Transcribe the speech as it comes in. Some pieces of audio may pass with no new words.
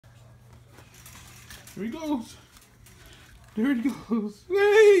There he goes. There he goes.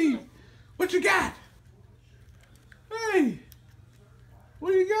 Hey! What you got? Hey!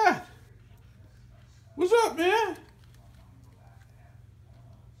 What do you got? What's up, man?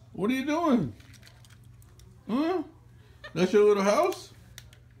 What are you doing? Huh? That's your little house?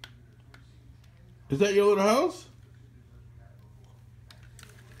 Is that your little house?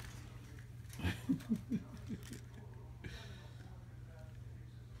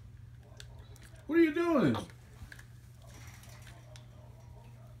 What are you doing?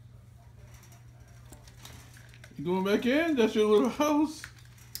 You going back in? That's your little house?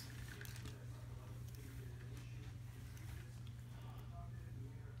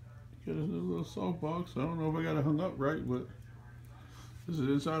 Got a little softbox. I don't know if I got it hung up right, but this is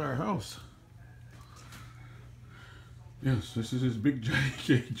inside our house. Yes, this is his big giant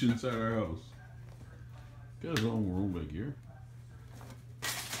cage inside our house. Got his own room back here.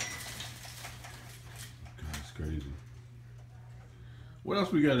 God, it's crazy. What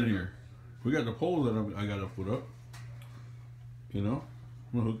else we got in here? We got the poles that I gotta put up. You know,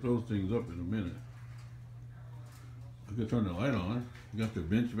 I'm gonna hook those things up in a minute. I could turn the light on. You got the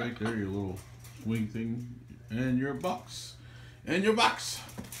bench back there, your little swing thing, and your box. And your box.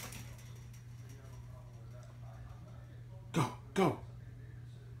 Go, go.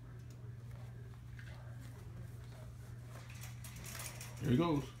 There he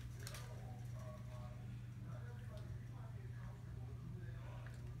goes.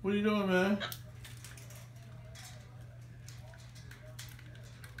 What are you doing, man?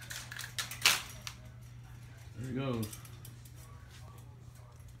 There he goes.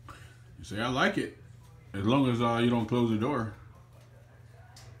 You say, I like it. As long as you don't close the door.